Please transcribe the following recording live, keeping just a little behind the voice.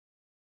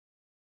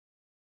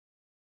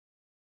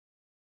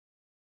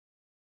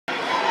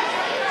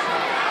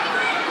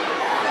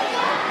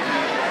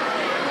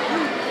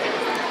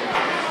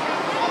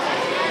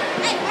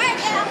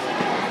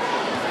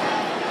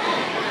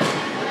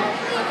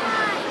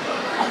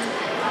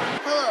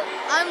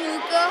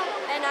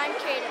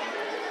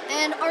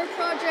and our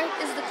project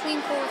is the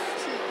Clean Cold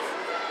Truth.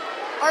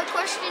 Our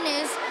question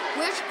is,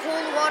 which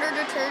cold water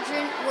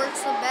detergent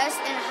works the best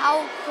and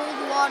how cold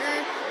water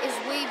is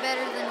way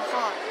better than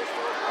hot?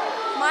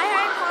 My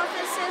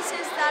hypothesis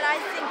is that I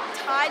think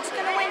Tide's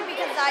going to win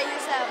because I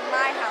use it at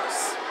my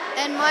house.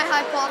 And my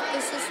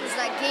hypothesis was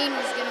that Gain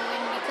was going to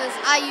win because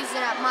I use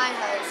it at my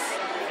house.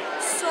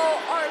 So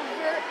our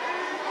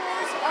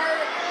variables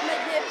are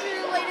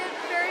manipulated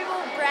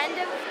variable, brand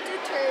of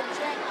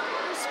detergent,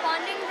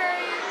 responding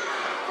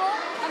variable,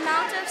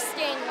 amount of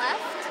stain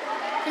left,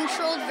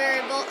 Controlled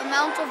variable,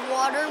 amount of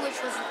water, which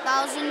was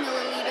 1,000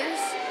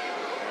 milliliters,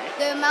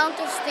 the amount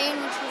of stain,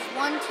 which was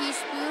 1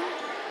 teaspoon,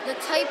 the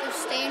type of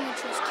stain,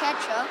 which was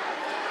ketchup,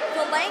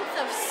 the length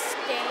of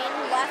stain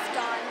left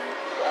on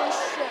the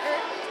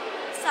shirt,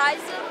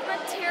 size of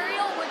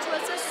material, which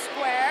was a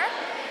square,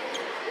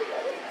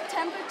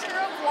 temperature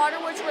of water,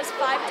 which was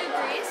 5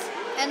 degrees,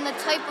 and the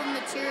type of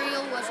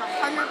material was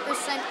 100%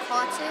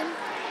 cotton,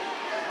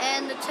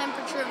 and the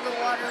temperature of the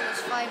water was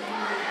 5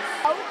 degrees.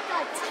 How the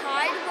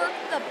Tide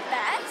worked the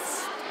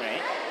best?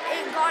 Right.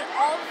 It got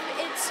all of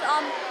its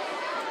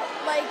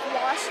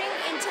washing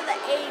into the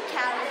A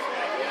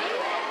category.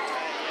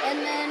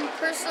 And then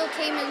Persil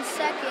came in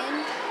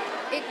second.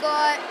 It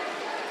got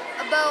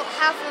about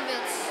half of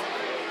its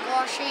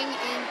washing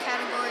in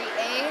category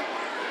A.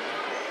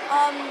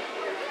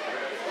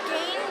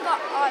 Gain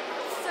got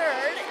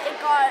third. It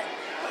got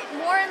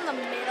more in the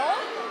middle.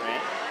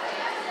 Right.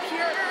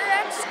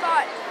 Purex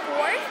got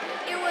fourth.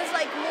 It was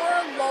more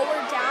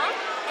lower down.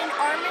 And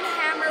Arm &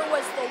 Hammer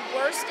was the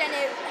worst, and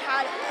it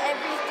had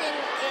everything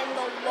in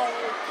the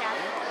lower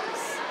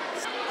categories.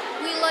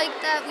 We like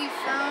that we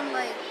found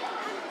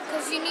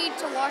because you need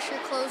to wash your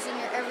clothes in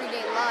your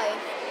everyday life.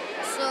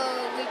 So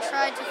we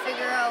tried to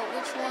figure out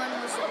which one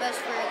was the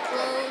best for your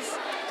clothes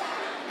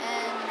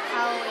and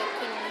how it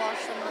could